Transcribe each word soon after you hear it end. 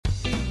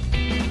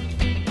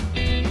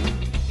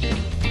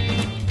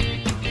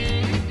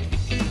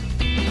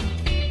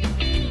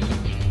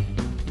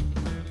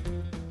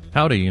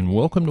Howdy, and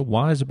welcome to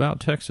Wise About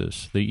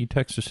Texas, the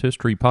Texas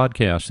History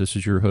Podcast. This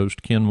is your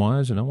host, Ken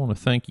Wise, and I want to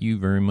thank you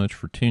very much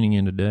for tuning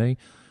in today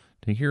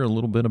to hear a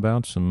little bit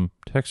about some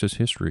Texas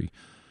history.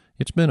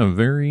 It's been a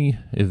very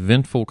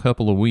eventful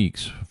couple of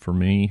weeks for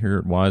me here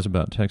at Wise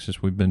About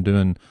Texas. We've been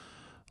doing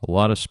a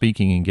lot of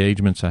speaking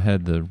engagements. I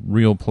had the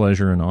real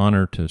pleasure and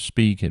honor to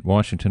speak at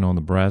Washington on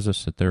the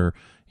Brazos at their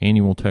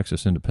annual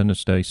Texas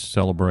Independence Day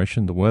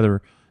celebration. The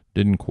weather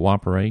didn't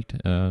cooperate.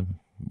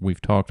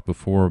 We've talked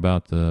before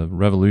about the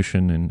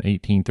revolution in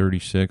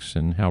 1836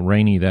 and how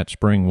rainy that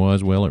spring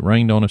was. Well, it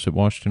rained on us at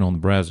Washington on the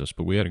Brazos,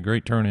 but we had a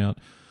great turnout,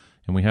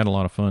 and we had a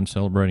lot of fun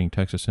celebrating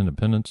Texas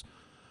independence.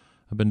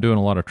 I've been doing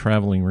a lot of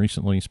traveling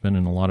recently,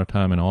 spending a lot of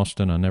time in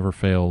Austin. I never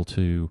fail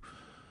to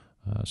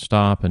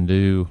stop and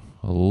do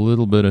a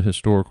little bit of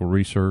historical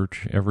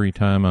research every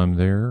time I'm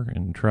there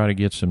and try to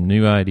get some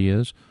new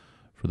ideas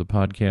for the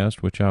podcast,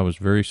 which I was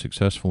very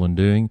successful in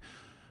doing.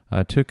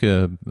 I took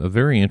a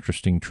very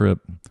interesting trip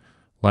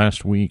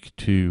last week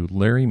to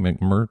Larry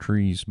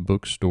McMurtry's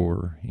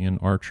bookstore in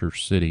Archer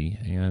City,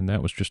 and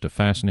that was just a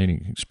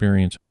fascinating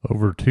experience.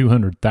 Over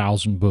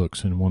 200,000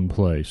 books in one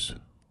place,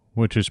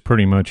 which is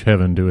pretty much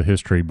heaven to a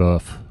history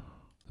buff.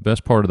 The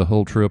best part of the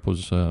whole trip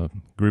was a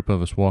group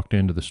of us walked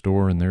into the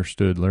store, and there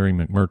stood Larry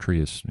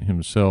McMurtry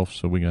himself,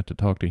 so we got to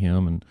talk to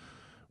him, and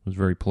it was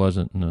very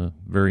pleasant and a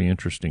very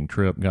interesting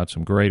trip. Got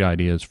some great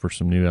ideas for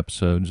some new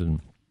episodes, and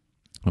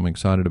I'm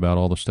excited about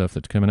all the stuff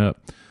that's coming up.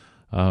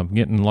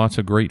 Getting lots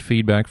of great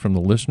feedback from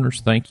the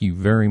listeners. Thank you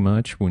very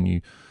much. When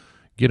you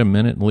get a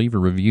minute, leave a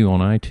review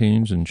on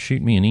iTunes and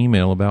shoot me an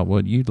email about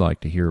what you'd like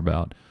to hear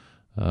about.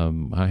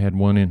 I had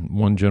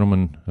one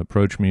gentleman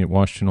approach me at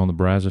Washington on the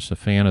Brazos, a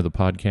fan of the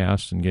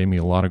podcast, and gave me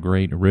a lot of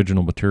great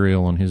original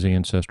material on his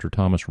ancestor,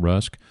 Thomas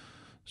Rusk.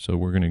 So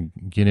we're going to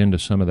get into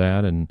some of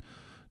that and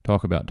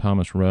talk about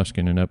Thomas Rusk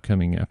in an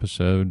upcoming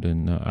episode.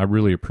 And I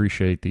really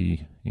appreciate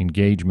the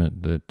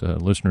engagement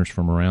that listeners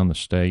from around the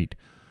state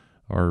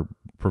are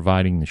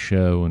providing the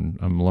show, and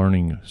I'm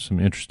learning some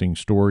interesting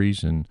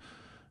stories and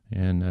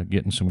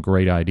getting some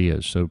great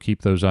ideas. So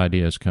keep those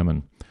ideas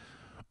coming.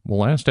 Well,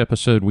 last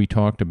episode we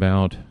talked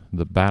about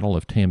the Battle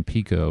of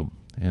Tampico,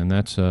 and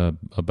that's a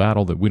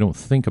battle that we don't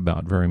think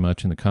about very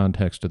much in the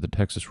context of the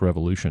Texas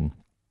Revolution.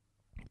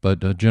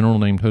 But a general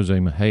named Jose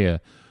Mejia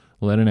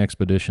led an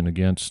expedition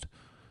against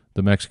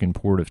the Mexican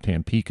port of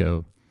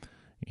Tampico,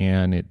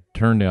 and it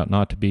turned out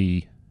not to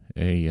be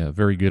a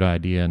very good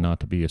idea, not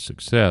to be a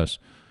success.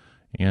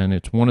 And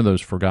it's one of those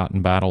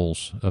forgotten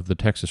battles of the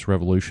Texas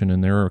Revolution,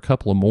 and there are a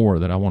couple of more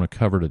that I want to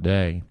cover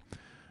today.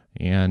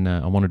 And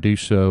I want to do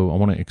so. I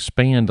want to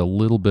expand a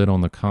little bit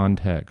on the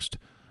context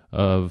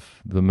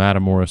of the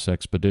Matamoros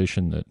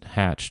expedition that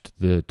hatched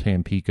the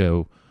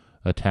Tampico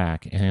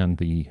attack and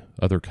the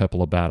other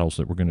couple of battles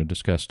that we're going to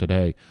discuss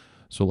today.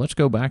 So let's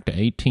go back to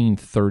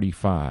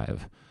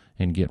 1835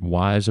 and get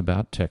wise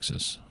about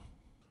Texas.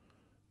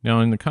 Now,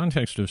 in the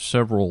context of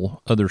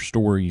several other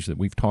stories that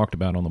we've talked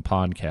about on the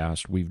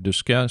podcast, we've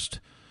discussed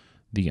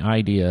the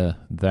idea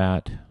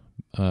that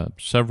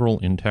several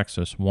in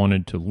Texas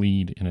wanted to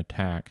lead an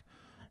attack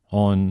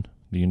on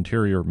the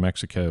interior of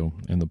Mexico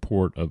and the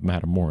port of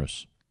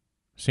Matamoros.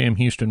 Sam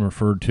Houston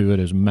referred to it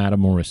as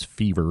Matamoros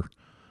fever,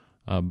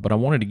 but I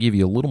wanted to give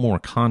you a little more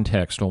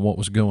context on what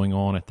was going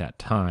on at that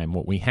time.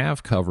 What we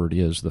have covered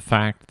is the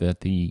fact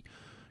that the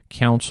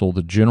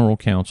General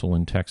Council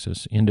in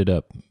Texas ended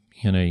up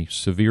in a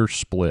severe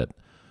split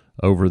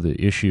over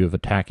the issue of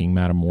attacking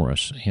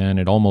Matamoros, and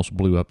it almost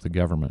blew up the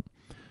government.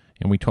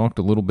 And we talked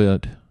a little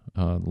bit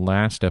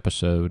last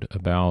episode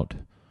about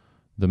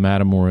the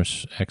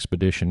Matamoros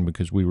expedition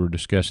because we were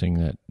discussing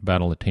that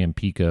Battle of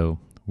Tampico,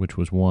 which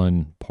was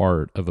one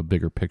part of a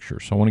bigger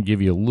picture. So I want to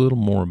give you a little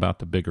more about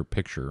the bigger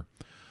picture.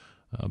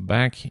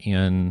 Back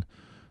in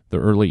the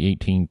early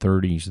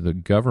 1830s, the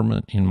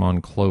government in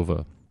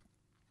Monclova,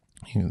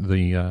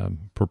 the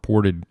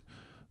purported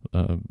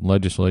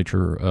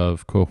legislature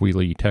of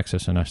Coahuila,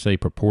 Texas, and I say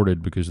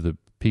purported because the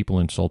people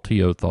in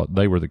Saltillo thought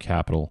they were the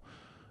capital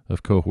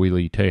of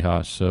Coahuila,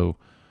 Tejas. So,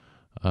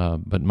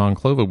 but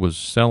Monclova was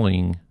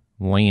selling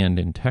land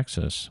in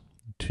Texas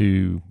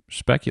to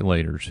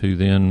speculators who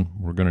then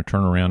were going to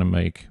turn around and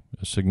make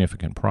a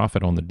significant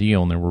profit on the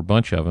deal. And there were a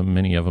bunch of them,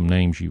 many of them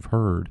names you've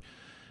heard,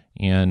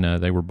 and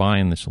they were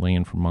buying this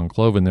land from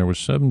Monclova. And there was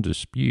some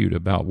dispute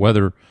about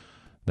whether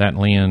that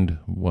land,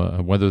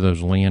 whether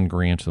those land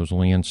grants, those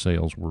land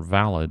sales were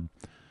valid,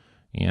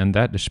 and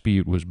that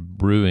dispute was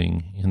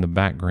brewing in the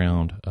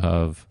background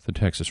of the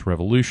Texas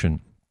Revolution.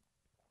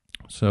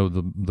 So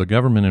the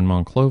government in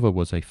Monclova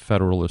was a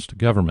federalist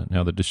government.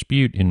 Now, the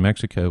dispute in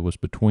Mexico was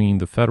between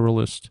the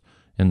federalists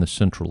and the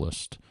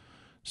centralists.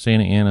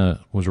 Santa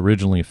Anna was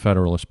originally a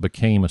federalist,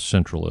 became a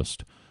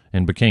centralist,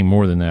 and became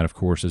more than that, of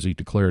course, as he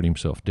declared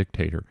himself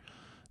dictator.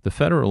 The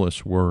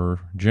Federalists were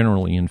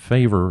generally in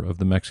favor of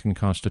the Mexican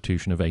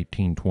Constitution of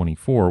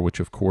 1824, which,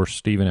 of course,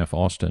 Stephen F.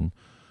 Austin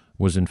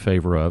was in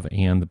favor of,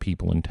 and the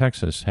people in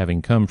Texas,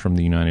 having come from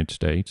the United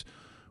States,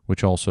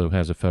 which also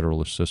has a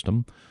federalist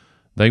system.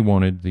 They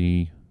wanted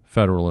the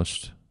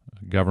Federalist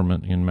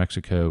government in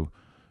Mexico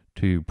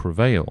to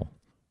prevail.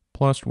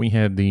 Plus, we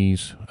had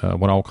these,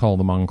 what I'll call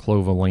the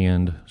Monclova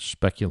land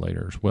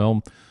speculators.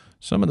 Well,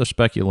 some of the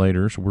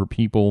speculators were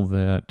people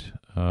that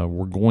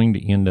were going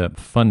to end up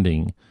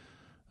funding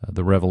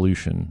the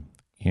revolution.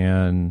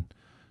 And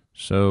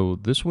so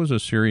this was a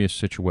serious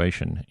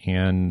situation.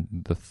 And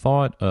the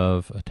thought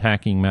of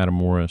attacking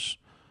Matamoros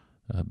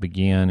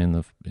began in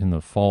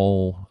the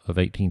fall of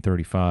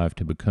 1835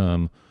 to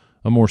become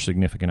a more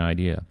significant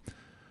idea.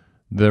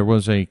 There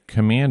was a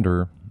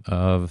commander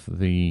of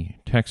the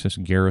Texas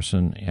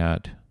garrison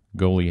at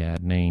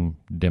Goliad named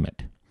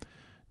Philip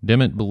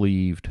Dimmitt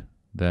believed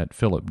that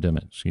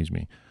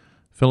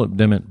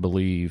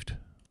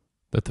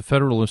the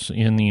Federalists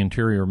in the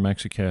interior of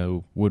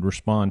Mexico would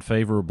respond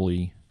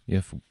favorably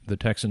if the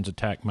Texans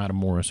attacked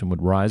Matamoros and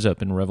would rise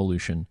up in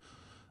revolution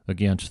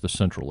against the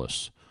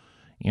centralists.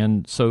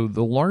 And so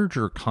the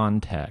larger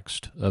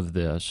context of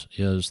this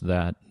is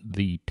that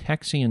the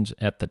Texians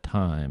at the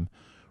time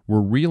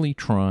were really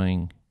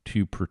trying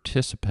to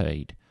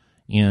participate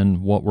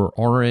in what were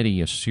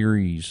already a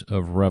series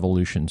of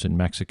revolutions in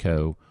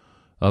Mexico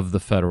of the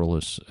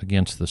Federalists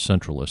against the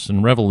centralists.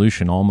 And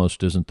revolution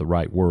almost isn't the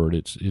right word.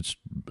 It's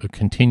a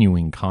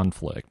continuing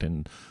conflict,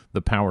 and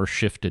the power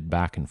shifted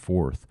back and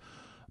forth.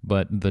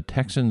 But the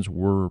Texans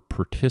were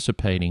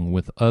participating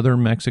with other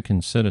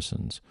Mexican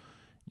citizens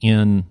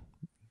in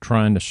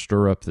trying to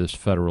stir up this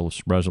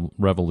Federalist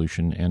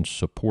revolution and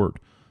support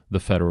the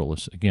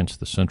Federalists against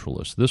the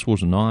centralists. This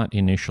was not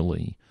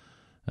initially,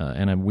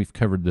 and we've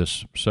covered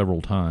this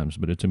several times,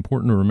 but it's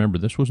important to remember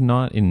this was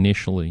not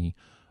initially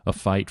a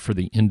fight for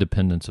the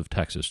independence of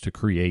Texas to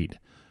create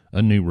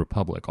a new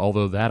republic,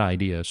 although that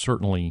idea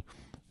certainly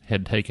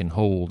had taken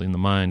hold in the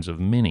minds of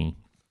many.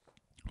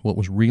 What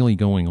was really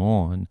going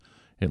on,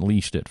 at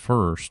least at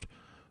first,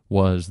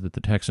 was that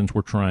the Texans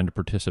were trying to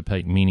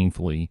participate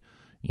meaningfully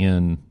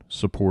in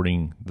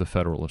supporting the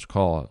Federalist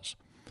cause.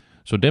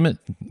 So Dimmitt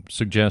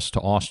suggests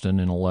to Austin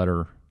in a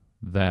letter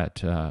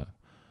that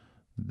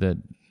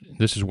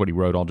this is what he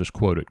wrote. I'll just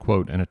quote it.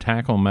 Quote, "An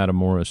attack on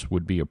Matamoros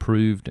would be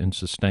approved and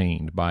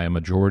sustained by a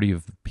majority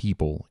of the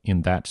people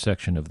in that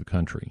section of the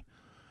country."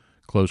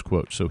 Close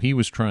quote. So he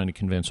was trying to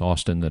convince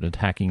Austin that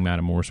attacking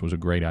Matamoros was a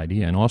great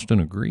idea, and Austin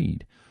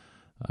agreed.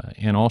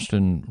 And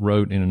Austin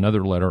wrote in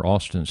another letter,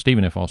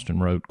 Stephen F. Austin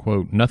wrote,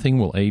 quote, "Nothing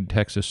will aid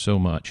Texas so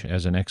much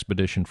as an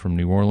expedition from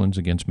New Orleans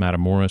against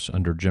Matamoros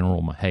under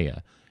General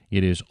Mejia.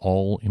 It is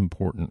all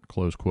important,"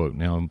 close quote.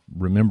 Now,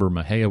 remember,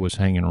 Mejia was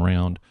hanging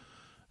around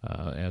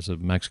as a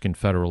Mexican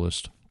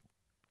Federalist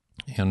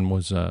and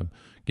was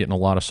getting a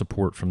lot of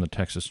support from the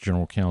Texas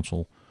General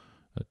Council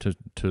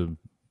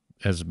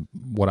as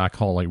what I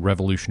call a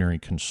revolutionary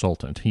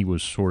consultant. He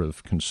was sort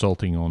of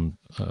consulting on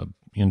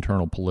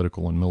internal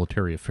political and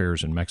military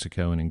affairs in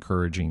Mexico and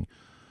encouraging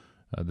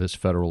this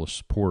Federalist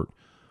support.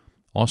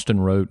 Austin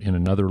wrote in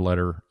another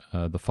letter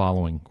the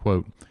following,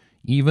 quote,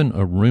 "Even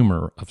a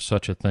rumor of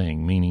such a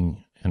thing,"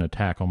 meaning an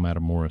attack on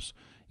Matamoros,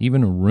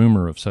 "even a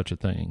rumor of such a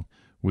thing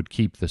would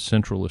keep the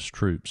centralist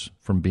troops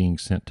from being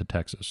sent to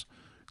Texas,"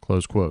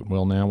 close quote.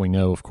 Well, now we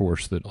know, of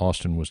course, that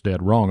Austin was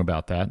dead wrong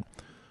about that,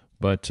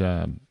 but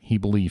he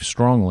believed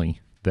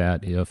strongly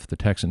that if the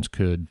Texans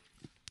could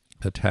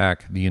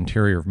attack the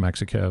interior of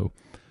Mexico,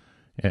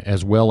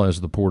 as well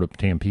as the port of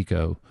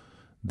Tampico,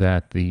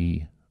 that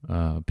the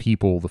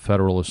people, the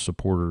Federalist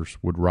supporters,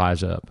 would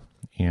rise up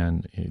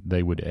and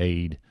they would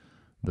aid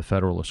the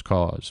Federalist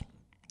cause.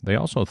 They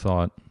also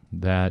thought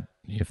that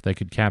if they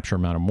could capture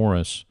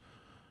Matamoros,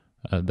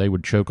 they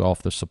would choke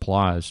off the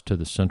supplies to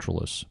the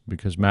centralists,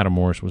 because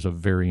Matamoros was a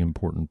very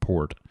important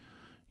port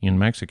in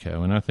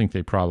Mexico, and I think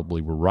they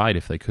probably were right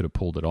if they could have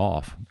pulled it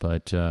off,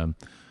 but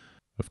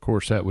of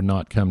course that would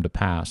not come to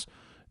pass.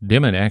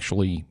 Dimmitt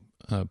actually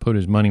put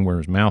his money where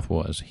his mouth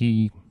was.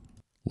 He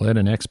led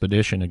an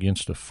expedition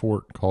against a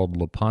fort called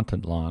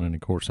Lepantlan, and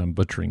of course I'm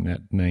butchering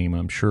that name,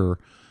 I'm sure,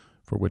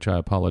 for which I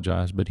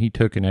apologize, but he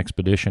took an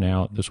expedition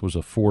out. This was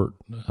a fort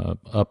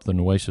up the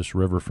Nueces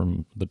River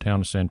from the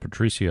town of San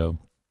Patricio.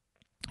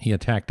 He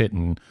attacked it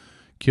and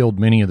killed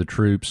many of the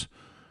troops.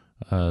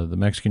 The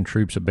Mexican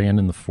troops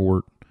abandoned the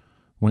fort,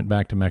 went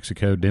back to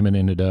Mexico. Dimmitt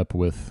ended up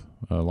with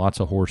lots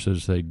of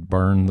horses. They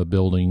burned the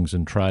buildings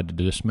and tried to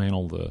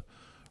dismantle the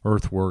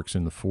earthworks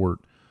in the fort,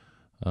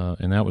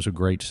 and that was a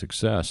great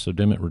success. So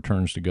Dimmitt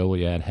returns to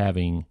Goliad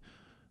having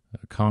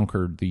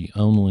conquered the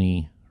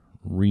only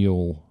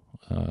real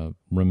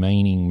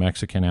remaining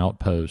Mexican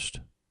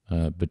outpost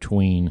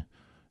between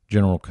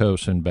General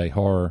Cos and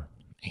Bejar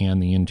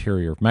and the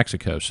interior of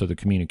Mexico. So the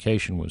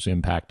communication was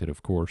impacted,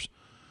 of course,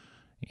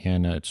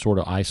 and it sort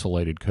of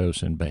isolated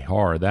Cos and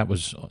Bejar.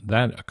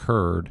 That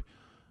occurred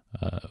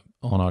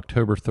on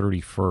October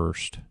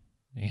 31st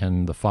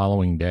and the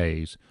following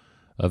days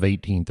of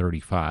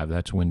 1835.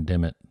 That's when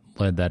Dimmitt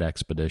led that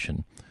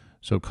expedition.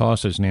 So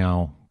Cos is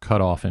now cut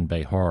off in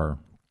Bejar,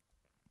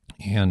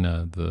 and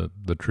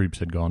the troops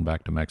had gone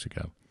back to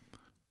Mexico.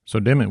 So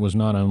Dimmitt was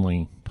not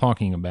only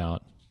talking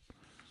about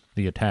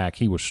the attack,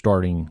 he was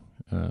starting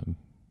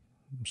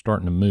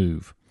to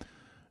move.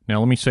 Now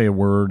let me say a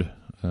word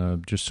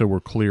just so we're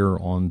clear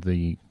on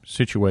the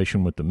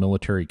situation with the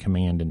military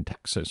command in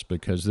Texas,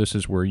 because this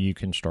is where you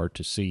can start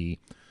to see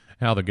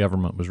how the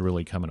government was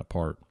really coming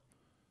apart.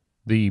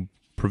 The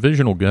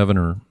provisional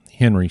governor,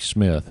 Henry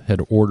Smith,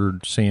 had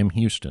ordered Sam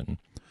Houston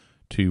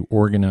to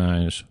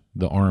organize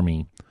the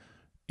army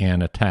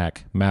and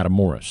attack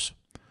Matamoros,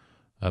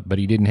 but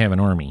he didn't have an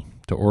army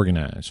to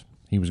organize.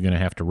 He was going to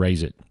have to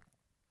raise it.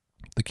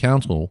 The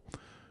council,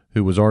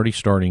 who was already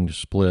starting to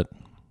split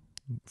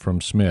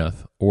from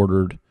Smith,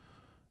 ordered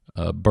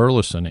Ed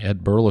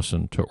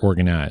Burleson, to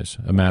organize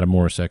a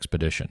Matamoros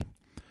expedition.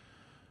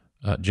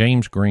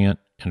 James Grant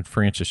and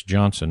Frank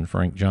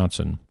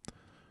Johnson,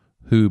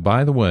 who,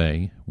 by the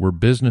way, were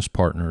business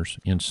partners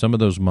in some of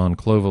those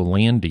Monclova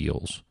land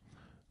deals,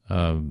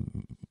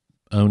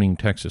 owning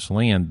Texas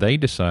land, they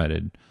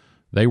decided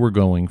they were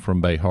going from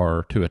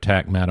Behar to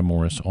attack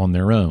Matamoros on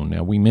their own.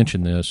 Now, we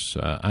mentioned this,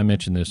 I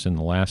mentioned this in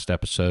the last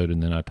episode,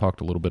 and then I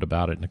talked a little bit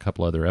about it in a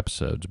couple other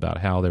episodes, about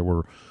how there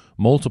were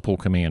multiple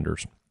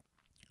commanders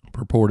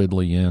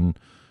purportedly in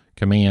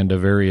command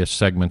of various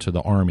segments of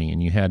the army,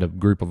 and you had a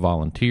group of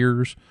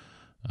volunteers,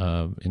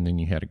 and then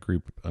you had a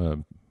group,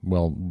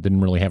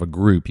 didn't really have a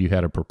group, you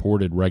had a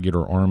purported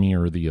regular army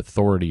or the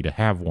authority to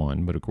have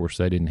one, but of course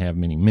they didn't have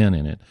many men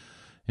in it,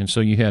 and so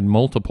you had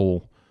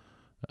multiple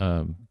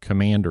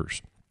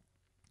commanders.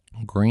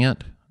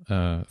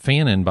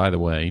 Fannin, by the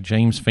way,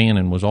 James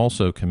Fannin was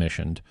also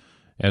commissioned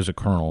as a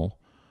colonel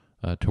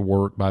to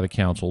work by the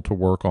council to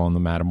work on the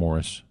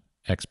Matamoros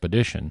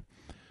expedition.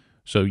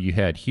 So you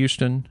had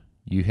Houston,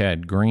 you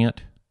had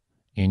Grant,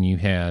 and you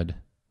had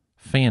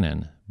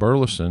Fannin.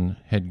 Burleson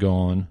had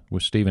gone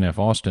with Stephen F.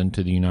 Austin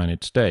to the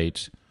United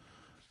States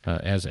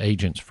as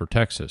agents for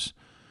Texas.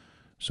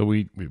 So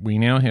we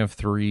now have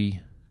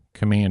three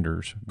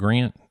commanders.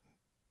 Grant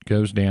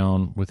goes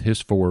down with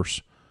his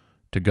force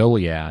to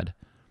Goliad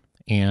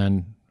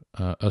and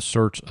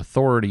asserts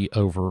authority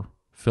over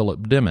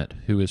Philip Dimmitt,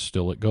 who is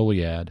still at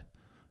Goliad,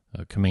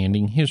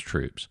 commanding his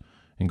troops.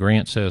 And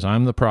Grant says,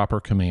 I'm the proper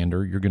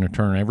commander. You're going to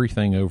turn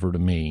everything over to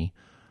me,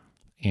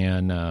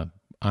 and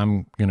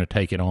I'm going to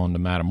take it on to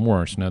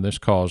Matamoros. Now, this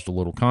caused a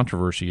little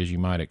controversy, as you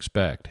might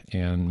expect,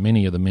 and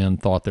many of the men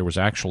thought there was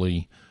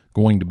actually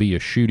going to be a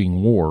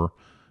shooting war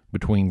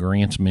between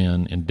Grant's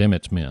men and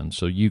Dimmitt's men.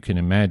 So you can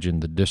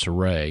imagine the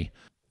disarray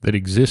that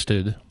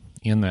existed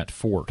in that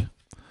fort.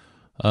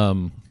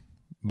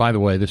 By the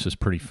way, this is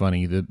pretty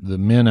funny. The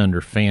men under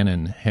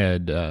Fannin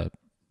had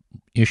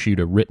issued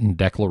a written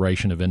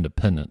declaration of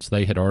independence.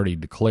 They had already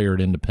declared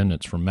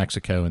independence from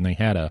Mexico, and they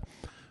had a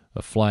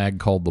flag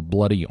called the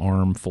Bloody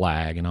Arm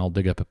flag, and I'll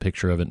dig up a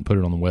picture of it and put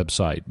it on the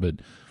website, but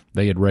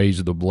they had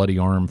raised the Bloody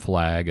Arm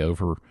flag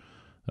over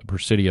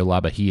Presidio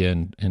La Bahia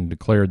and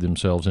declared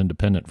themselves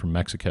independent from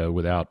Mexico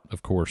without,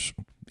 of course,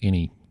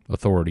 any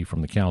authority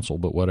from the council,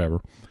 but whatever.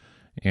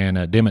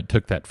 And Dimmitt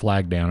took that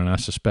flag down, and I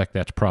suspect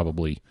that's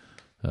probably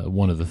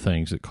one of the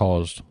things that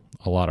caused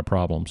a lot of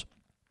problems.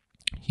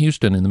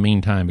 Houston, in the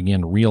meantime,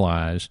 began to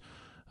realize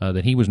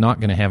that he was not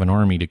going to have an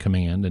army to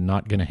command and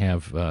not going to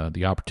have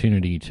the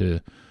opportunity to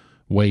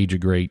wage a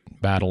great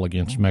battle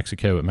against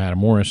Mexico at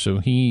Matamoros, so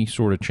he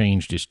sort of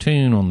changed his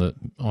tune on the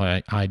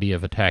idea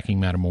of attacking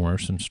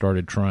Matamoros and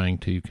started trying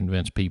to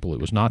convince people it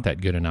was not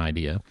that good an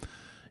idea,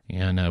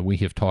 and we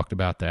have talked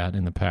about that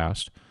in the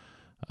past.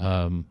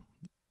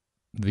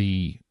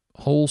 The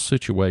whole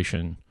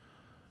situation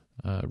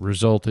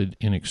resulted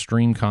in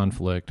extreme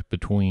conflict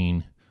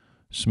between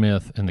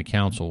Smith and the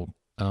council,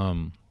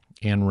 and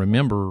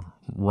remember,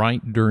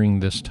 right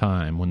during this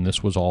time when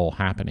this was all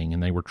happening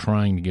and they were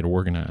trying to get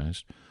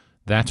organized,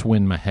 that's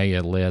when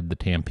Mejia led the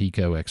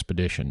Tampico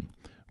expedition,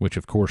 which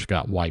of course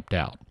got wiped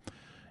out.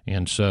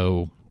 And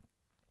so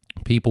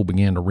people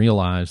began to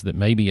realize that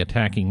maybe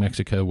attacking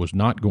Mexico was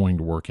not going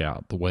to work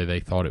out the way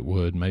they thought it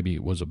would. Maybe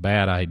it was a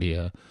bad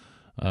idea.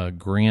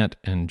 Grant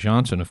and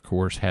Johnson, of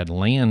course, had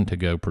land to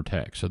go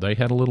protect, so they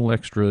had a little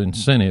extra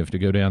incentive to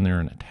go down there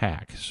and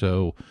attack.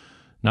 So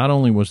not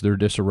only was there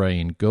disarray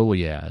in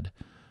Goliad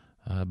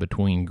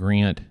between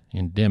Grant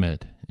and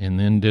Dimmitt, and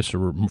then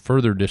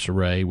further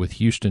disarray with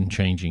Houston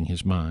changing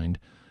his mind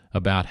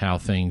about how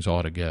things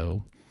ought to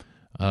go,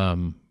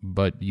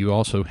 but you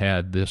also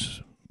had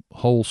this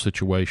whole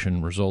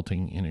situation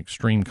resulting in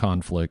extreme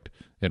conflict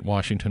at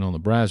Washington on the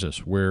Brazos,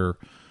 where,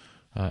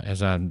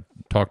 as I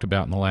talked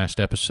about in the last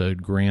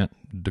episode,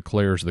 Grant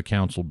declares the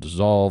council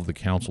dissolved. The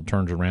council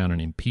turns around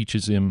and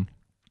impeaches him.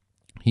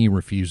 He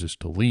refuses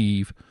to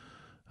leave.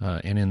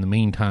 And in the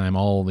meantime,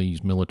 all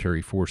these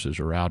military forces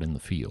are out in the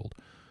field.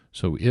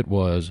 So it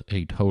was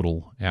a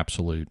total,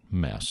 absolute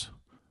mess.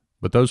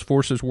 But those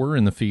forces were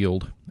in the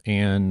field,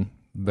 and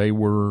they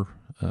were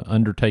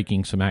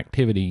undertaking some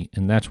activity,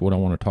 and that's what I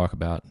want to talk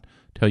about.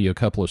 Tell you a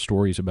couple of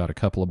stories about a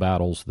couple of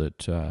battles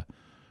that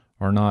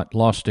are not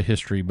lost to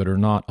history, but are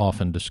not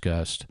often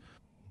discussed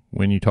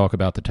when you talk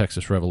about the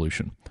Texas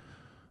Revolution.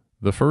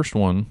 The first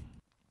one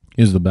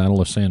is the Battle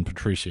of San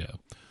Patricio.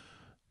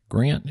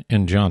 Grant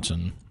and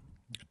Johnson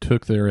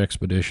took their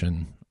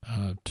expedition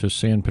to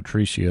San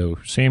Patricio.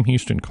 Sam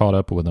Houston caught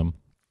up with them.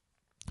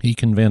 He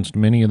convinced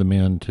many of the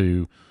men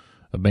to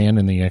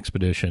abandon the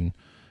expedition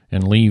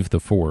and leave the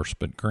force.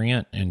 But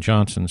Grant and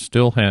Johnson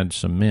still had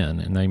some men,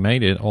 and they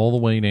made it all the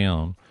way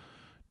down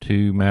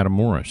to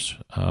Matamoros.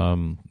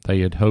 They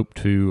had hoped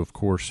to, of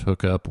course,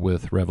 hook up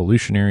with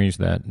revolutionaries.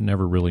 That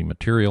never really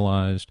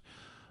materialized.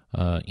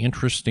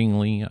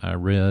 Interestingly, I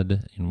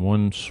read in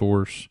one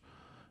source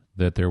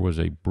that there was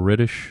a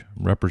British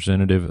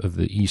representative of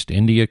the East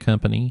India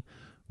Company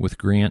with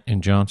Grant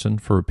and Johnson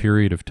for a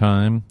period of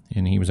time,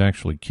 and he was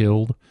actually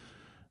killed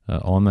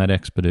on that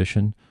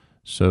expedition.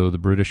 So the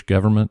British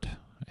government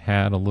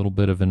had a little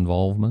bit of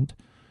involvement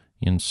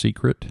in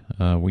secret.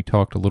 We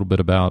talked a little bit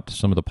about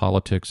some of the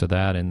politics of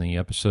that in the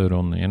episode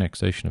on the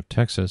annexation of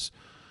Texas.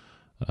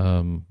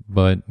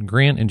 But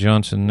Grant and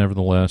Johnson,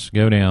 nevertheless,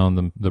 go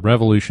down. The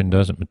revolution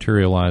doesn't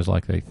materialize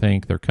like they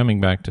think. They're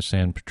coming back to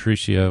San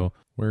Patricio,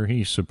 where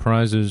he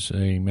surprises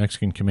a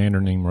Mexican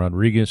commander named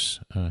Rodriguez.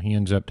 He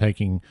ends up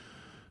taking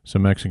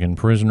some Mexican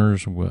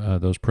prisoners.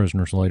 Those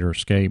prisoners later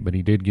escape, but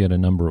he did get a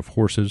number of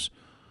horses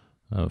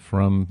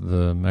from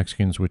the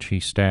Mexicans, which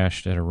he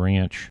stashed at a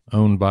ranch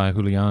owned by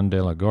Julian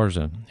de la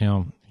Garza.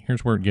 Now,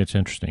 here's where it gets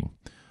interesting.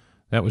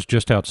 That was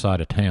just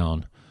outside of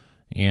town,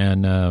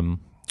 and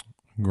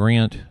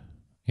Grant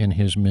and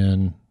his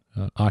men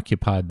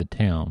occupied the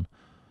town.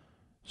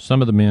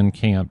 Some of the men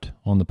camped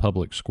on the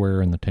public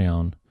square in the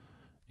town,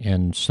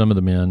 and some of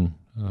the men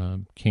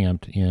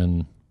camped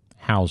in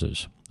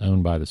houses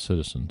owned by the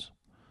citizens.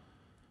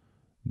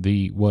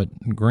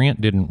 What Grant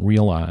didn't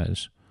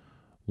realize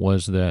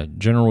was that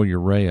General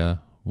Urrea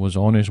was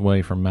on his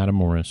way from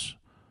Matamoros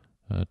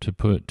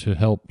to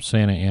help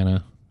Santa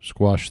Anna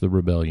squash the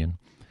rebellion.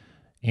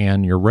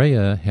 And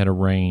Urrea had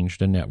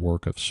arranged a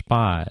network of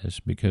spies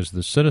because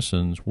the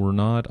citizens were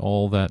not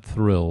all that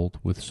thrilled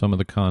with some of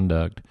the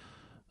conduct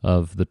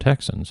of the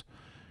Texans.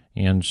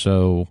 And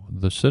so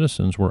the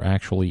citizens were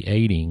actually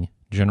aiding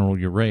General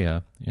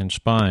Urrea in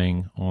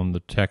spying on the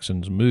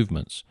Texans'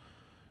 movements.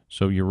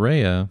 So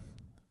Urrea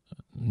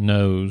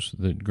knows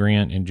that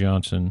Grant and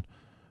Johnson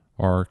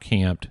are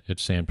camped at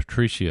San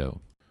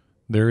Patricio.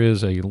 There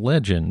is a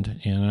legend,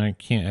 and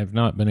I've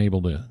not been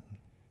able to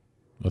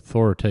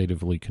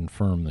authoritatively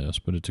confirm this,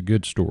 but it's a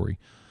good story.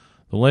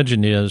 The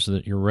legend is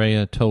that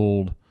Urrea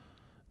told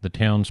the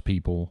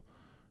townspeople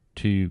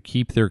to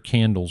keep their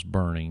candles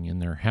burning in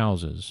their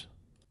houses,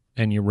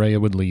 and Urrea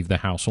would leave the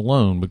house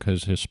alone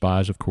because his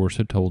spies, of course,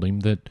 had told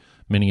him that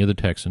many of the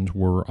Texans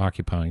were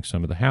occupying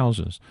some of the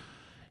houses.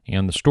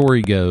 And the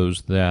story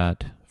goes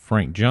that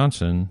Frank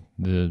Johnson,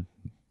 the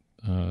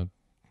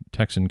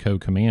Texan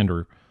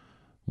co-commander,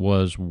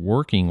 was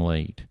working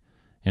late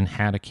and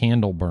had a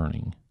candle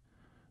burning.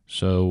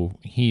 So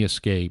he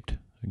escaped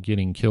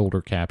getting killed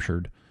or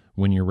captured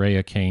when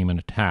Urrea came and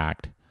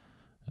attacked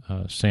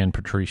San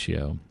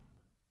Patricio.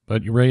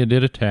 But Urrea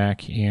did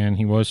attack, and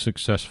he was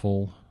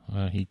successful.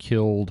 He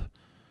killed,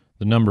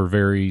 the number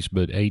varies,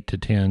 but 8 to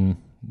 10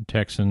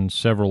 Texans.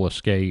 Several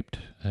escaped.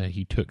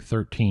 He took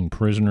 13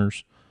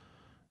 prisoners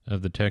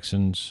of the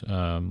Texans.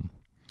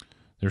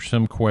 There's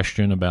some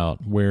question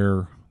about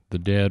where the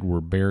dead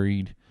were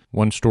buried.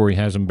 One story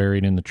has them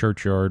buried in the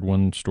churchyard.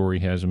 One story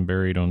has them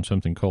buried on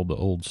something called the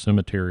Old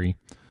Cemetery.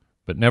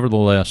 But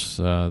nevertheless,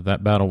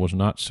 that battle was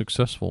not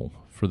successful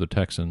for the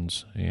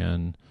Texans,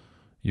 and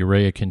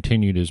Urrea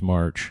continued his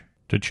march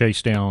to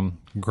chase down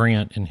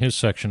Grant and his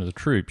section of the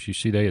troops. You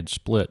see, they had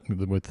split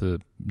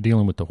with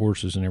dealing with the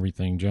horses and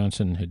everything.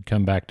 Johnson had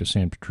come back to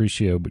San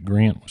Patricio, but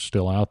Grant was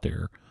still out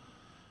there.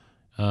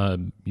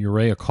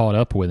 Urrea caught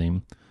up with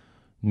him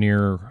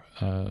near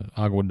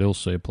Agua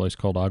Dulce, a place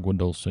called Agua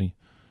Dulce.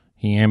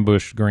 He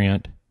ambushed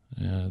Grant.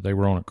 They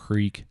were on a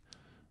creek,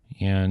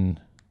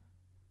 and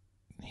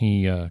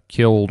he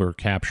killed or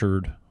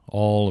captured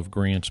all of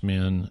Grant's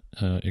men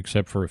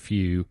except for a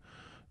few,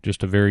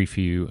 just a very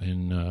few,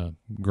 and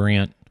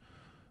Grant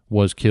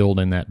was killed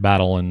in that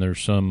battle, and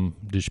there's some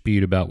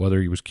dispute about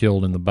whether he was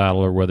killed in the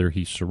battle or whether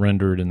he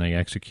surrendered and they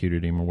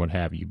executed him or what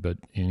have you. But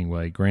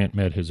anyway, Grant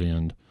met his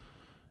end,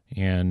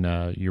 and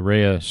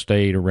Urrea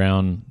stayed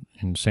around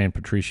in San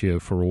Patricio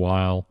for a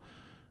while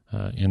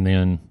and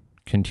then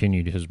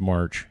continued his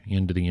march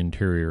into the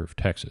interior of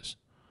Texas.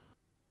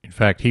 In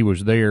fact, he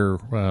was there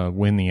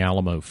when the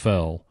Alamo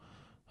fell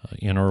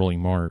in early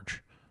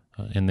March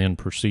and then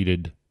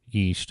proceeded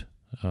east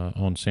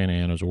on Santa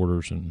Anna's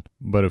orders,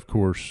 but of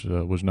course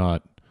was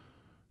not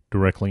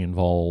directly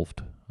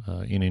involved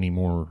in any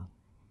more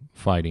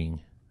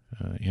fighting,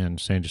 and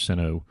San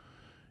Jacinto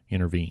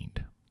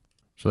intervened.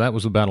 So that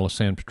was the Battle of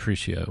San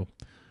Patricio.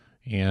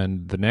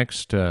 And the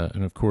next,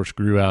 and of course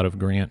grew out of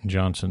Grant and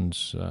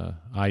Johnson's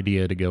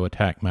idea to go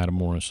attack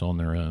Matamoros on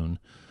their own.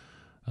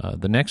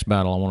 The next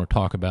battle I want to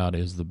talk about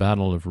is the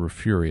Battle of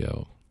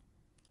Refugio.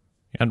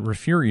 At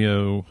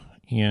Refugio,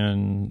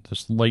 in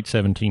the late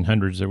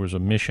 1700s, there was a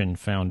mission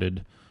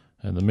founded,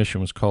 and the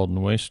mission was called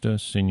Nuestra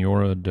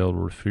Senora del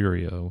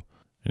Refugio,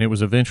 and it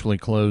was eventually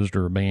closed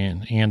or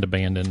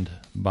abandoned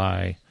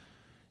by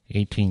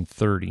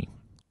 1830.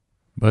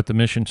 But the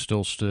mission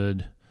still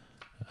stood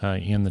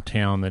in the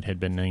town that had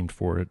been named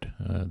for it.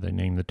 They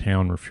named the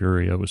town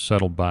Refugio. It was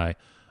settled by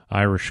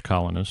Irish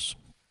colonists.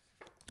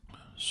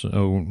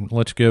 So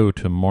let's go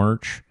to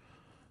March.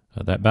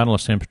 That Battle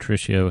of San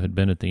Patricio had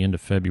been at the end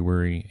of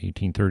February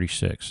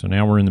 1836. So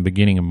now we're in the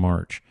beginning of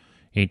March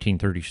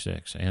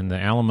 1836. And the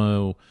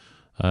Alamo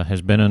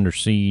has been under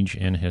siege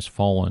and has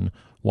fallen.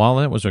 While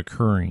that was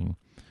occurring,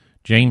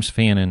 James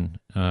Fannin,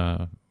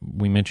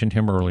 we mentioned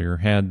him earlier,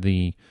 had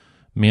the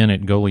men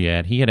at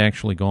Goliad. He had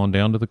actually gone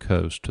down to the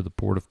coast to the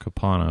port of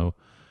Capano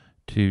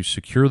to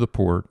secure the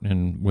port,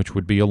 and which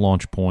would be a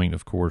launch point,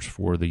 of course,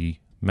 for the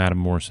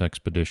Matamoros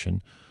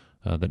expedition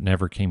that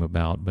never came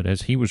about. But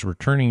as he was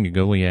returning to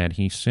Goliad,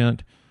 he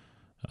sent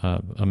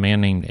a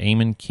man named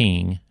Amon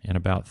King and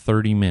about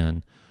 30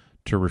 men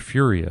to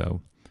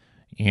Refugio,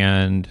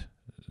 and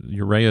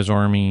Urrea's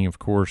army, of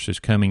course, is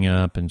coming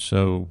up, and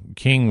so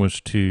King was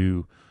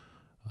to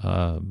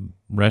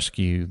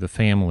rescue the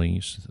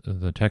families,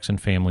 the Texan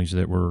families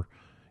that were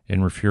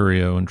in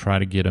Refugio, and try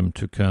to get them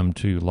to come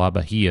to La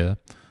Bahia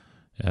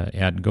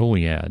at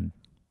Goliad.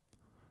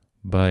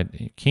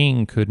 But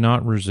King could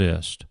not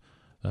resist.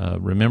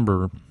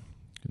 Remember,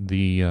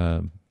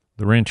 the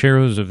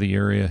rancheros of the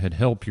area had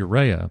helped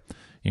Urrea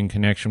in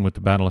connection with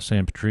the Battle of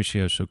San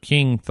Patricio, so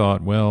King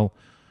thought, well,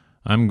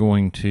 I'm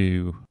going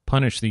to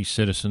punish these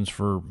citizens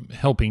for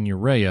helping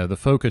Urrea. The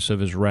focus of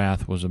his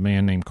wrath was a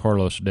man named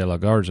Carlos de la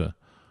Garza.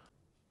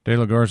 De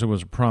la Garza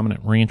was a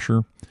prominent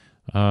rancher.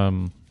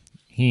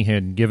 He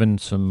had given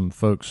some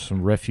folks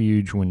some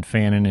refuge when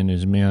Fannin and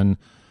his men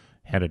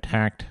had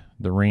attacked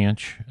the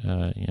ranch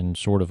in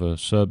sort of a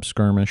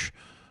sub-skirmish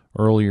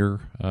earlier.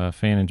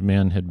 Fannin's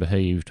men had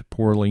behaved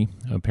poorly,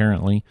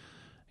 apparently,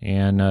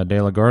 and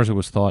de la Garza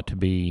was thought to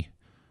be,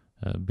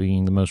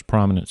 being the most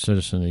prominent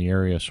citizen of the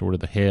area, sort of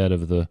the head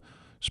of the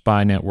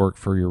spy network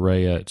for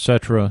Urrea,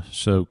 etc.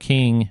 So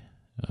King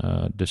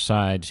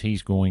decides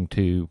he's going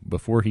to,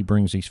 before he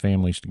brings these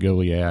families to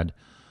Goliad,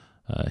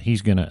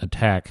 he's going to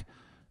attack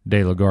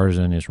de la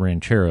Garza and his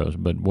rancheros.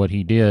 But what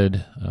he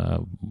did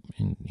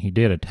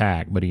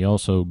attack, but he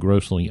also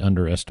grossly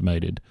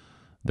underestimated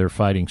their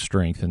fighting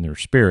strength and their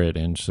spirit,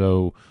 and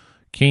so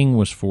King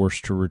was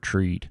forced to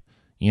retreat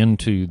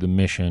into the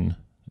mission,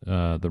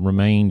 the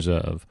remains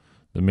of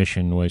the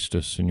Mission Nuestra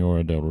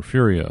Señora del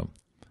Refugio.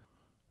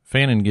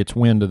 Fannin gets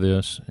wind of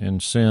this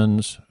and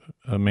sends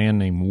a man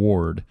named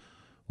Ward,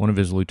 one of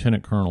his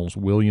lieutenant colonels,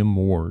 William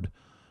Ward,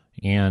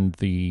 and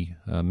the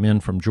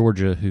men from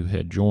Georgia who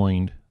had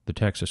joined the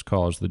Texas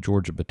cause, the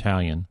Georgia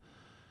Battalion,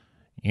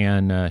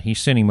 and he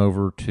sent him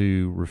over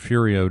to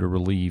Refugio to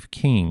relieve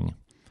King.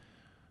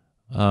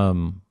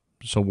 So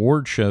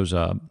Ward shows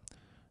up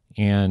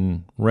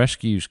and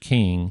rescues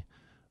King,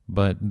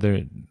 but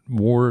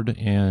Ward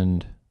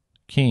and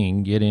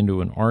King get into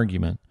an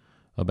argument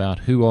about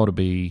who ought to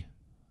be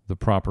the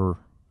proper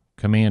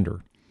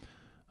commander.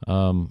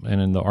 And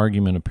then the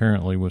argument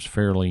apparently was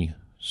fairly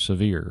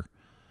severe.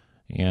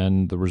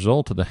 And the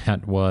result of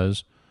that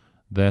was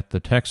that the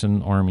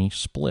Texan army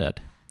split.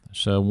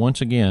 So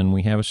once again,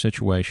 we have a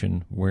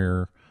situation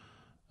where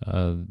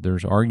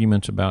there's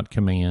arguments about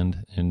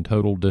command and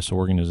total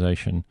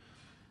disorganization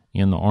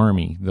in the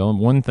army. The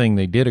one thing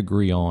they did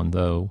agree on,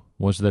 though,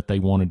 was that they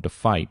wanted to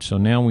fight. So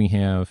now we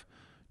have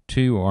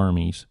two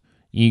armies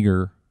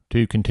eager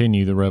to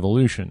continue the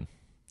revolution.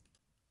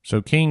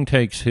 So King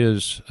takes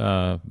his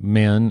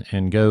men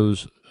and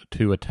goes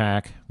to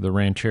attack the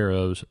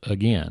rancheros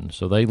again.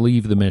 So they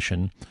leave the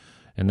mission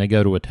and they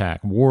go to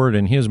attack. Ward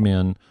and his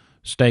men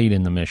stayed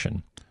in the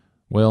mission.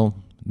 Well,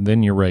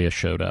 then Urrea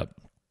showed up.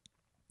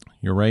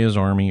 Urrea's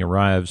army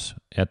arrives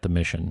at the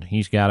mission.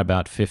 He's got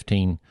about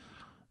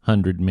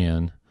 1,500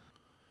 men.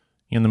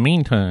 In the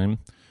meantime,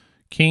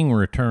 King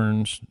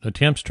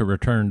attempts to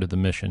return to the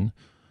mission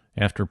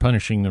after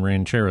punishing the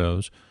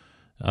rancheros.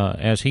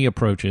 As he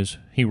approaches,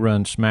 he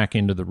runs smack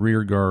into the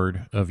rear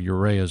guard of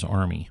Urrea's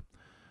army.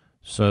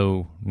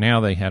 So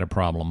now they had a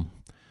problem.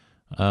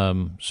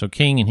 So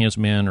King and his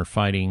men are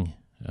fighting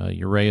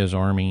Urrea's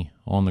army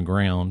on the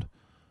ground.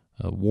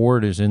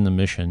 Ward is in the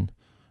mission.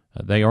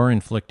 They are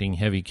inflicting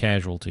heavy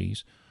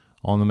casualties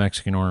on the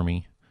Mexican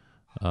army,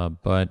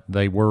 but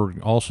they were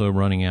also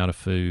running out of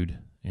food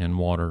and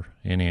water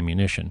and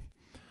ammunition.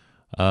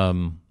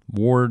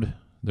 Ward,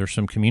 there's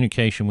some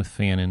communication with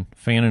Fannin.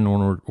 Fannin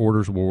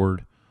orders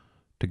Ward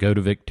to go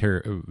to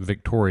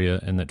Victoria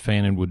and that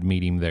Fannin would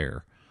meet him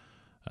there.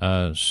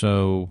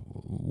 So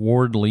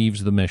Ward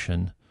leaves the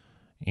mission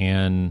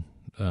and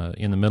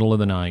in the middle of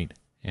the night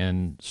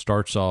and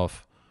starts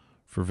off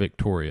for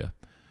Victoria.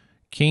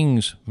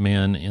 King's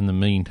men, in the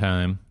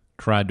meantime,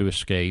 tried to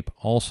escape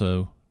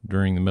also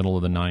during the middle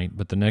of the night,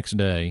 but the next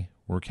day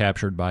were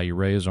captured by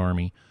Urrea's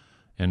army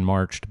and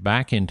marched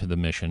back into the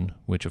mission,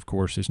 which, of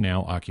course, is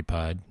now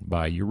occupied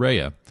by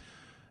Urrea.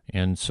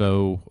 And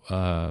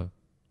so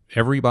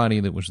everybody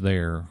that was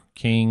there,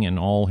 King and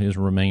all his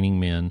remaining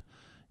men,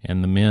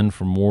 and the men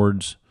from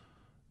Ward's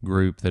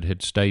group that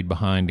had stayed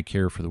behind to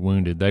care for the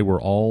wounded, they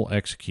were all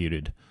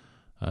executed,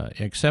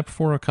 except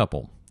for a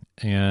couple.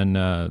 And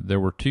there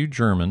were two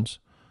Germans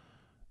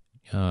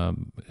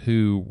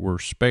who were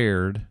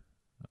spared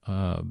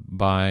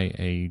by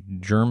a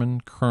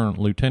German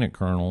lieutenant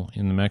colonel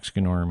in the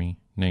Mexican army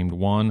named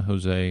Juan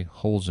Jose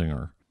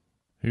Holzinger,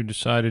 who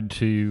decided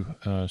to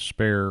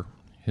spare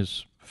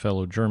his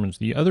fellow Germans.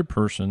 The other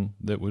person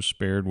that was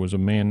spared was a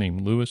man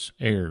named Louis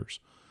Ayres.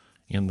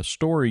 And the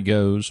story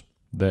goes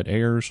that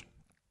Ayres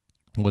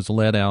was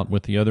led out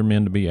with the other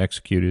men to be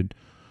executed,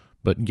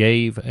 but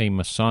gave a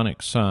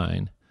Masonic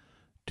sign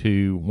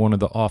to one of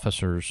the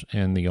officers,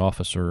 and the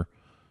officer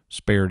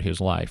spared his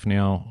life.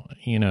 Now,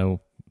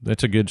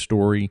 that's a good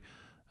story.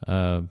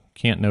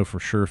 Can't know for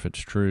sure if it's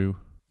true.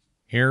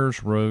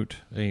 Ayres wrote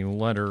a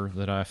letter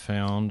that I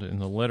found,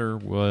 and the letter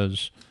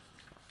was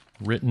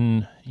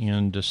written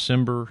in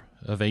December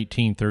of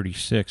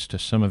 1836 to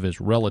some of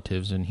his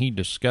relatives, and he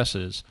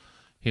discusses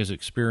his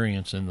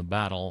experience in the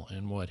battle,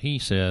 and what he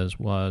says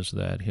was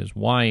that his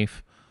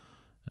wife,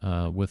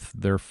 with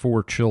their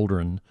 4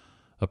 children,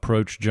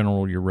 approached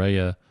General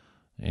Urrea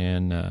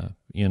and,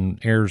 in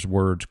Ayres'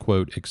 words,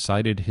 quote,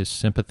 excited his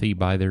sympathy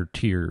by their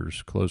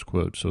tears, close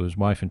quote. So his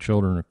wife and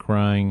children are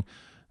crying.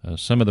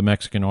 Some of the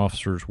Mexican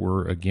officers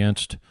were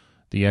against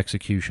the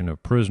execution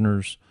of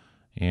prisoners,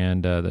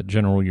 and that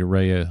General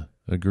Urrea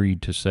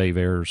agreed to save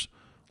Ayres'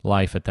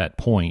 life at that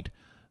point.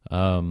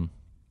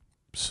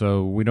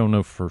 So we don't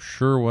know for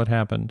sure what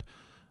happened,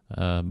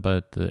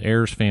 but the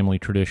Ayres family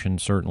tradition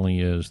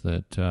certainly is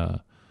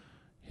that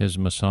his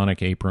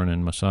Masonic apron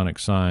and Masonic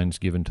signs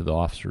given to the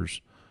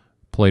officers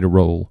played a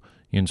role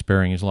in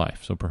sparing his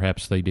life. So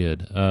perhaps they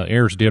did.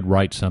 Ayres did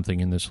write something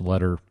in this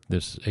letter,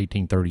 this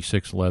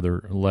 1836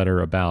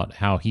 letter about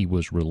how he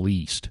was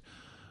released.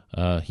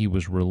 He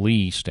was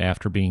released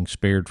after being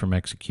spared from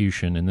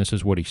execution, and this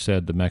is what he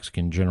said the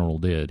Mexican general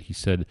did. He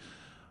said,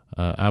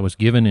 I was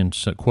given in,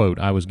 quote,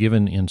 I was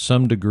given in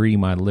some degree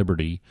my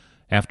liberty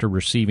after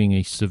receiving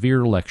a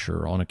severe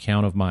lecture on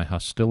account of my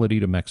hostility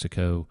to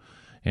Mexico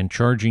and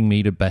charging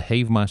me to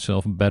behave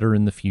myself better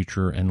in the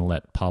future and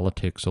let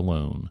politics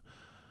alone.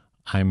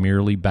 I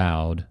merely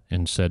bowed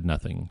and said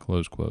nothing,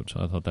 close quote.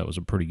 So I thought that was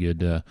a pretty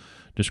good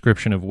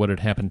description of what had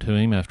happened to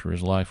him after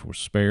his life was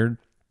spared.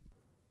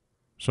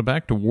 So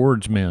back to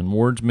Ward's men.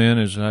 Ward's men,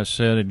 as I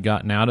said, had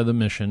gotten out of the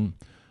mission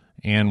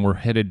and were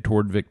headed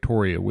toward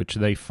Victoria, which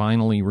they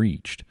finally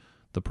reached.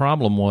 The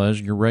problem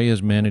was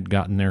Urrea's men had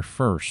gotten there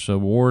first, so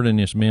Ward and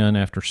his men,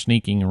 after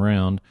sneaking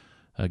around,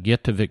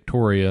 get to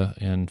Victoria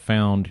and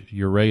found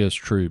Urrea's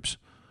troops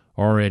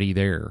already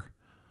there.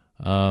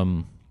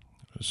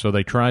 So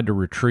they tried to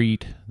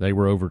retreat. They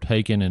were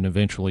overtaken and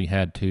eventually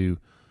had to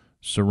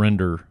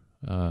surrender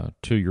to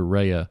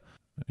Urrea.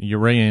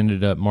 Urrea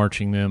ended up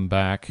marching them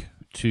back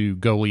to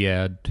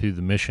Goliad, to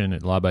the mission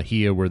at La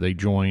Bahia, where they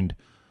joined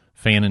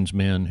Fannon's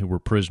men who were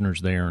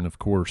prisoners there, and of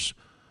course,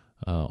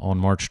 on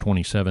March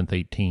 27th,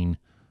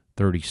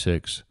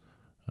 1836,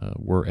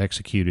 were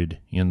executed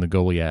in the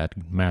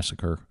Goliad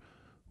massacre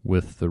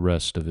with the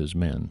rest of his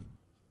men.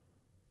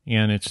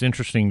 And it's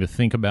interesting to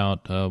think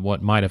about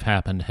what might have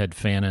happened had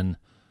Fannin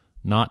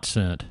not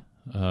sent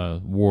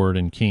Ward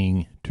and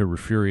King to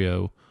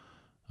Refugio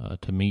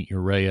to meet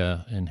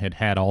Urrea and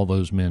had all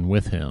those men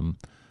with him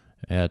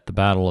at the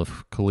Battle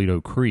of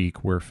Colito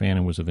Creek, where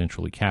Fannin was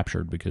eventually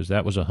captured, because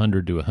that was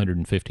 100 to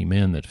 150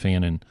 men that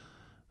Fannin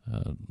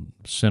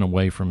sent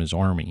away from his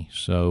army.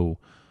 So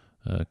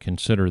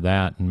consider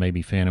that, and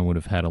maybe Fannin would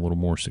have had a little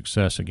more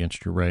success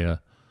against Urrea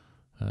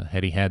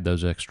had he had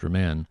those extra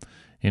men.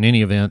 In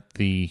any event,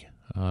 the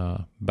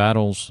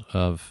battles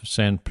of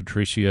San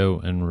Patricio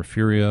and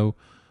Refugio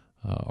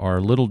are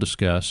little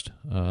discussed.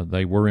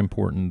 They were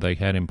important. They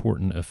had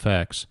important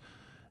effects,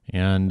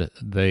 and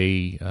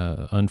they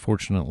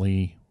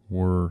unfortunately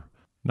were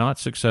not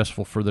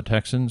successful for the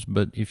Texans.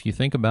 But if you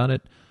think about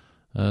it,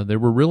 there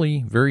were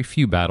really very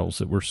few battles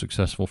that were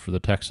successful for the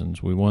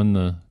Texans. We won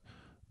the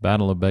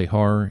Battle of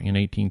Behar in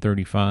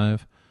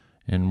 1835,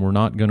 and we're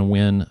not going to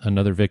win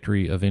another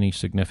victory of any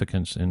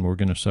significance, and we're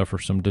going to suffer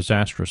some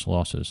disastrous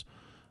losses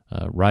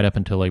right up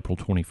until April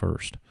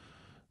 21st.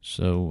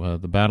 So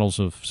the battles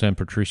of San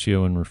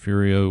Patricio and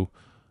Refugio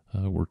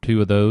were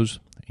 2 of those,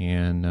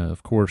 and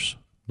of course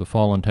the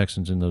fallen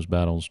Texans in those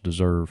battles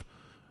deserve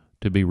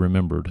to be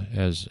remembered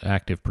as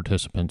active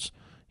participants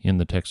in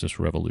the Texas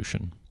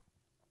Revolution.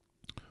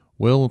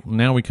 Well,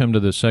 now we come to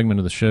the segment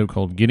of the show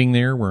called Getting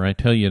There, where I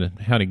tell you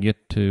how to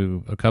get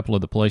to a couple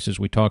of the places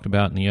we talked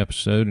about in the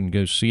episode and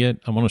go see it.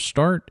 I want to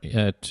start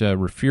at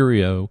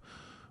Refugio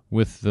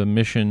with the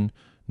mission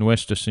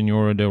Nuestra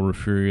Senora del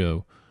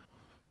Refugio.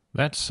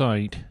 That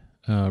site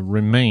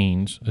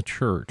remains a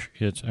church.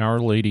 It's Our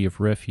Lady of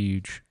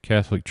Refuge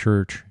Catholic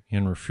Church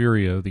in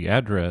Refugio. The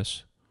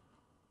address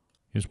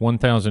is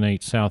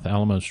 1008 South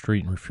Alamo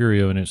Street in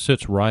Refugio, and it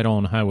sits right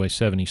on Highway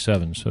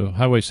 77. So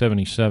Highway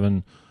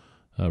 77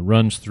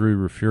 runs through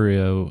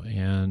Refugio,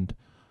 and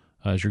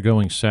as you're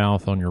going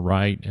south on your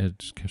right,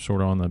 it's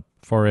sort of on the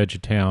far edge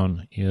of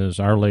town, is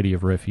Our Lady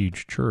of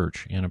Refuge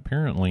Church. And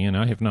apparently, and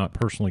I have not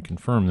personally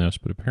confirmed this,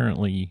 but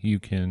apparently you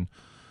can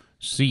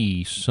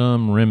see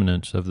some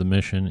remnants of the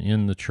mission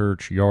in the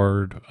church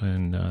yard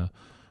and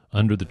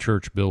under the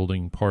church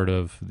building. Part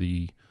of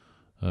the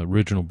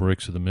original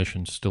bricks of the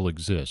mission still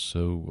exists.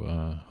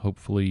 So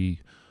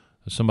hopefully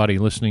somebody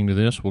listening to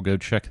this will go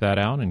check that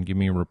out and give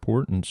me a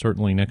report. And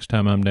certainly next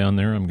time I'm down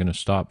there, I'm going to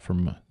stop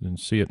and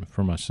see it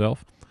for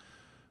myself.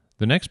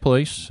 The next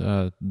place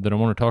that I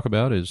want to talk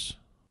about is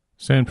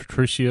San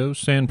Patricio.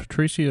 San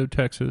Patricio,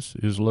 Texas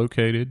is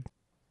located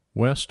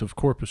west of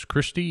Corpus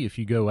Christi. If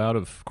you go out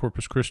of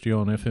Corpus Christi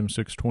on FM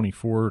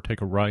 624,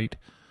 take a right,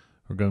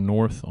 or go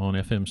north on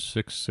FM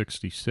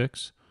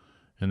 666,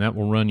 and that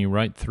will run you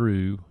right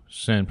through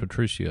San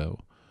Patricio.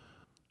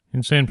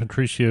 In San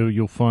Patricio,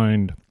 you'll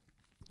find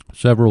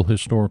several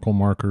historical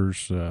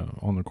markers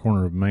on the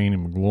corner of Main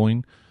and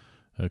McGloin,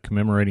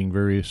 commemorating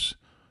various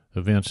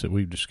events that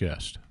we've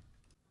discussed.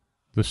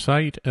 The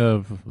site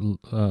of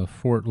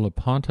Fort La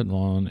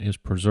Pontelon is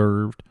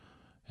preserved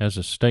as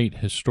a state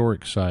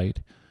historic site.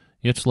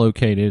 It's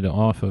located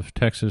off of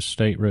Texas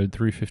State Road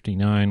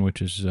 359,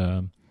 which is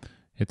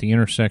at the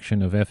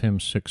intersection of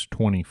FM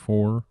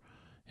 624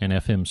 and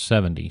FM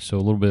 70. So a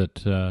little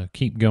bit,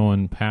 keep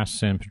going past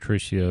San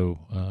Patricio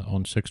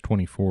on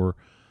 624,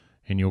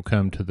 and you'll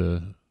come to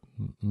the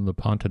La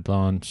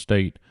Pontelon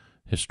State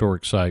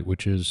Historic Site,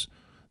 which is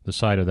the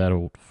site of that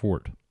old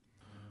fort.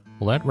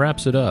 Well, that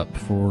wraps it up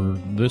for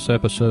this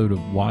episode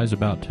of Wise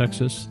About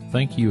Texas.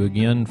 Thank you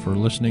again for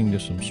listening to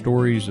some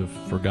stories of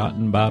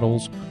forgotten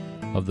battles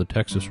of the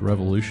Texas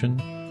Revolution.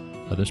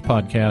 This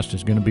podcast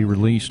is going to be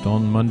released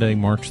on Monday,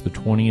 March the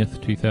 20th,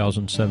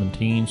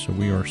 2017, so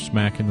we are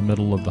smack in the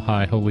middle of the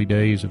high holy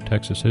days of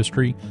Texas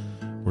history.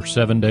 We're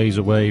 7 days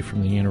away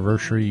from the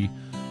anniversary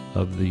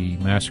of the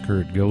massacre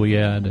at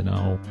Goliad, and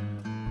I'll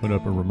put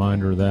up a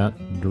reminder of that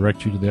and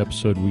direct you to the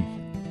episode we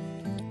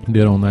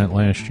did on that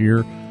last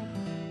year.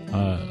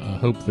 I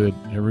hope that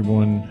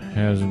everyone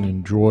has an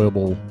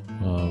enjoyable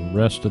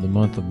rest of the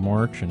month of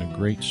March and a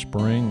great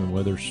spring. The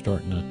weather's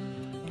starting to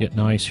get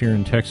nice here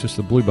in Texas.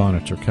 The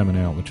bluebonnets are coming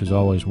out, which is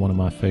always one of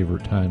my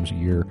favorite times of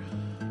year.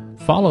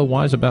 Follow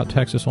Wise About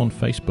Texas on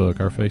Facebook.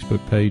 Our Facebook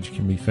page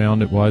can be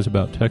found at Wise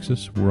About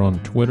Texas. We're on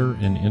Twitter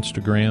and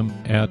Instagram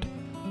at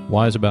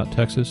Wise About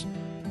Texas.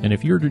 And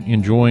if you're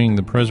enjoying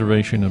the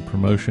preservation and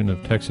promotion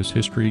of Texas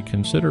history,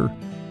 consider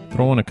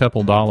throwing a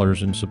couple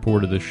dollars in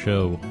support of this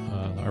show.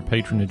 Our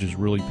patronage is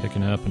really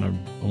picking up, and I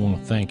want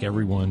to thank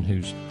everyone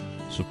who's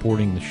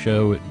supporting the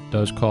show. It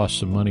does cost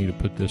some money to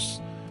put this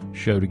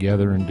show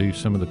together and do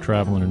some of the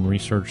traveling and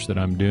research that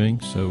I'm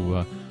doing,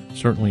 so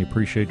certainly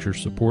appreciate your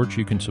support.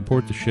 You can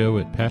support the show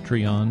at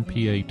Patreon,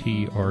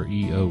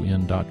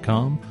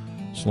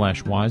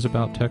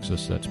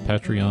 patreon.com/wiseabouttexas. That's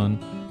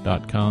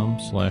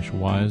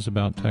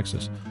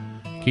patreon.com/wiseabouttexas.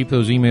 Keep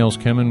those emails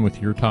coming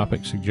with your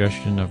topic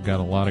suggestion. I've got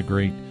a lot of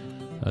great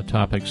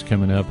topics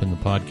coming up in the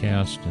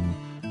podcast, and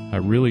I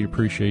really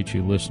appreciate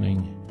you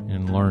listening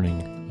and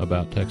learning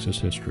about Texas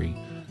history.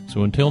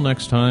 So until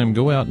next time,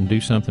 go out and do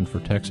something for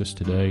Texas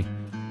today.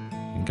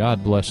 And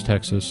God bless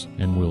Texas,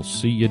 and we'll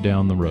see you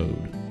down the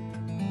road.